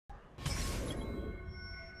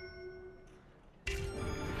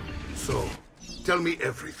So, tell me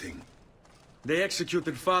everything. They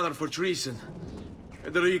executed father for treason.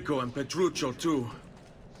 Federico and Petruccio too.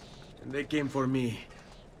 And they came for me.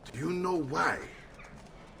 Do you know why?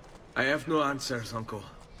 I have no answers, Uncle.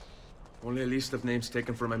 Only a list of names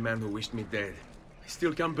taken from a man who wished me dead. I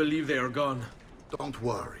still can't believe they are gone. Don't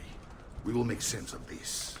worry. We will make sense of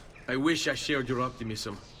this. I wish I shared your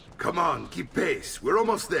optimism. Come on, keep pace. We're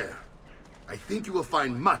almost there. I think you will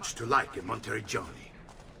find much to like in Monteriggioni.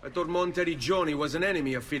 I thought Monteriggioni was an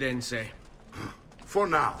enemy of Firenze. For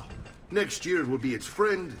now. Next year it will be its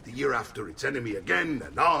friend, the year after its enemy again,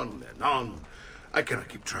 and on and on. I cannot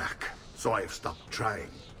keep track, so I have stopped trying.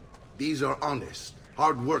 These are honest,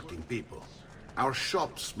 hard-working people. Our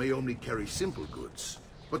shops may only carry simple goods,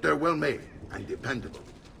 but they're well-made and dependable.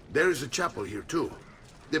 There is a chapel here too.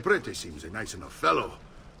 The prete seems a nice enough fellow,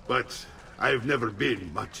 but I've never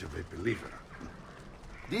been much of a believer.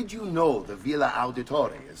 Did you know the Villa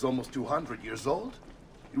Auditore is almost 200 years old?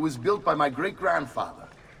 It was built by my great-grandfather,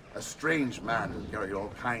 a strange man who carried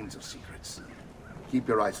all kinds of secrets. Keep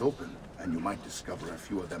your eyes open, and you might discover a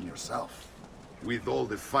few of them yourself. With all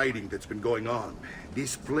the fighting that's been going on,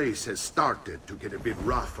 this place has started to get a bit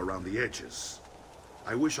rough around the edges.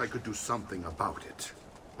 I wish I could do something about it,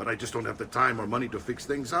 but I just don't have the time or money to fix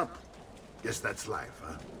things up. Guess that's life,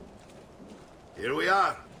 huh? Here we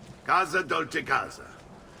are. Casa, Dolce, Casa.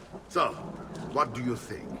 So, what do you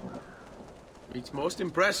think? It's most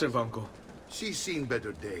impressive, Uncle. She's seen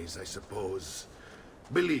better days, I suppose.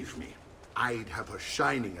 Believe me, I'd have her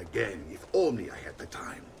shining again if only I had the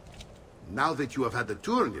time. Now that you have had the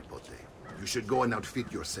tour, Nipote, you should go and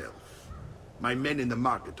outfit yourself. My men in the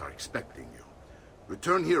market are expecting you.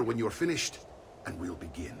 Return here when you're finished, and we'll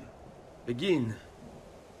begin. Begin?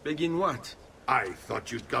 Begin what? I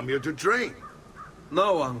thought you'd come here to train.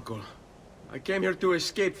 No, Uncle. I came here to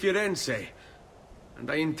escape Firenze.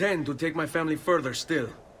 And I intend to take my family further still.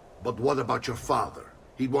 But what about your father?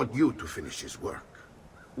 He'd want you to finish his work.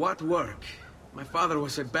 What work? My father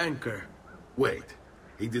was a banker. Wait,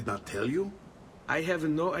 he did not tell you? I have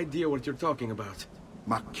no idea what you're talking about.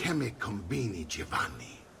 Ma che me combini,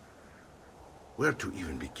 Giovanni? Where to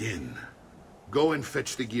even begin? Go and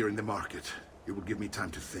fetch the gear in the market. It will give me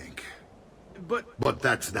time to think. But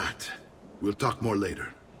that's that. We'll talk more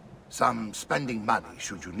later. Some spending money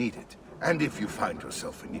should you need it. And if you find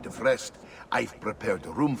yourself in need of rest, I've prepared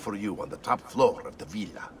a room for you on the top floor of the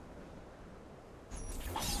villa.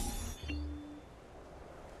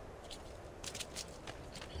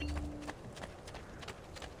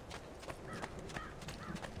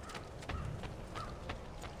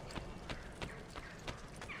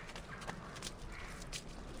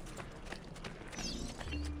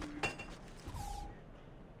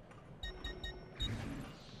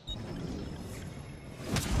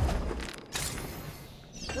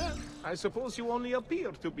 I suppose you only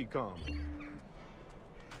appear to be calm.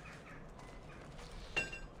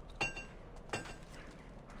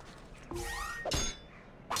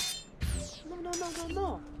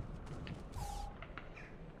 No.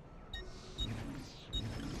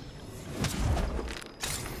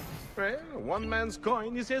 Well, one man's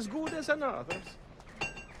coin is as good as another's.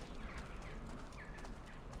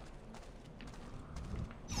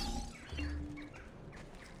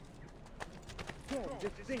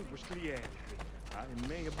 Distinguished client. I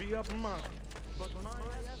may be upmarket, but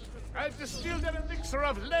I've distilled an elixir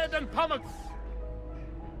of lead and pomegranate.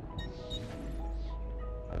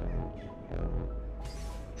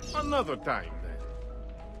 Another time, then.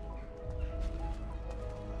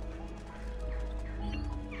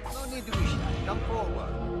 No need to be shy. Come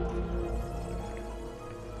forward.